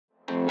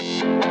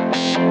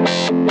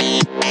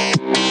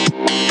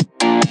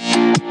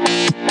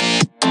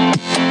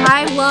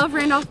I love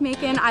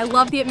Randolph-Macon, I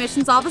love the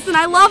admissions office, and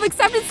I love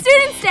Accepted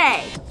Students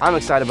Day! I'm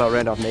excited about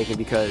Randolph-Macon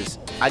because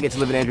I get to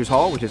live in Andrews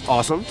Hall, which is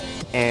awesome,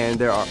 and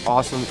there are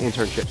awesome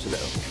internships to do.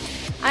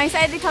 I'm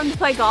excited to come to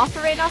play golf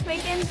for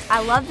Randolph-Macon.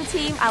 I love the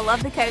team, I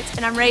love the coach,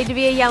 and I'm ready to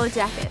be a Yellow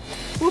Jacket.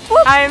 Whoop,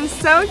 whoop. I am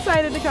so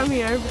excited to come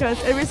here because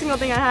every single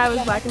thing I have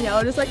is black and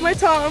yellow, just like my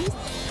Toms,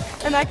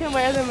 and I can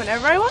wear them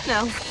whenever I want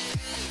now.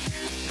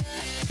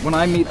 When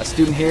I meet a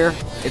student here,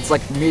 it's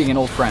like meeting an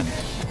old friend.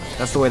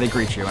 That's the way they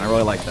greet you, and I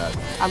really like that.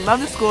 I love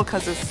the school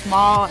because it's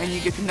small and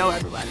you get to know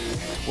everybody.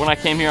 When I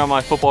came here on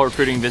my football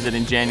recruiting visit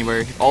in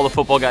January, all the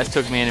football guys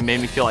took me in and made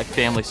me feel like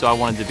family, so I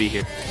wanted to be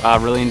here.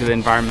 Really into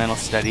environmental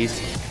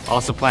studies.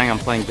 Also planning on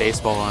playing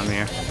baseball while I'm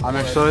here. I'm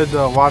excited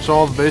to watch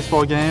all the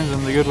baseball games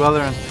in the good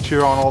weather and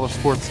cheer on all the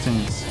sports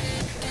teams.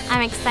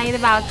 I'm excited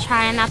about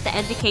trying out the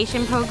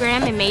education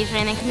program and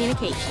majoring in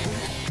communication.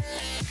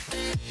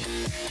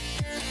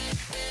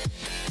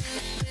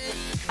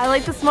 I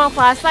like the small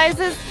class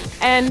sizes,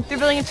 and they're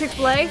building a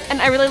Chick-fil-A,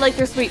 and I really like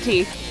their sweet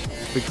tea.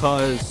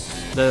 Because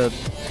the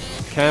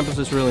campus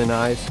is really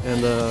nice,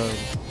 and the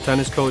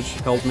tennis coach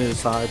helped me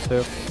decide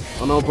too.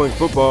 I know I'm playing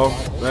football.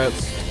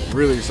 That's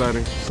really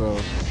exciting. So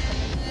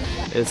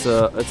it's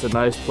a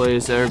nice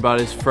place.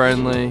 Everybody's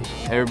friendly.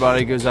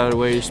 Everybody goes out of the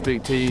way to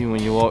speak to you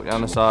when you walk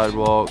down the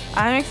sidewalk.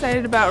 I'm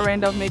excited about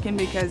Randolph-Macon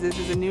because this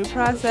is a new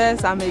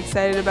process. I'm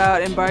excited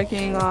about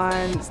embarking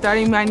on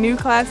starting my new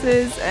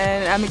classes,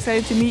 and I'm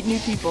excited to meet new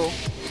people.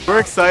 We're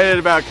excited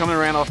about coming to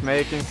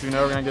Randolph-Macon because we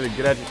know we're going to get a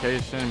good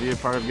education and be a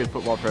part of a good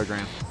football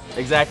program.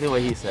 Exactly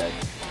what he said.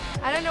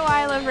 I don't know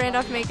why I love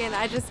Randolph-Macon,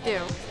 I just do.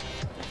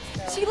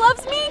 She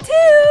loves me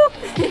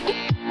too!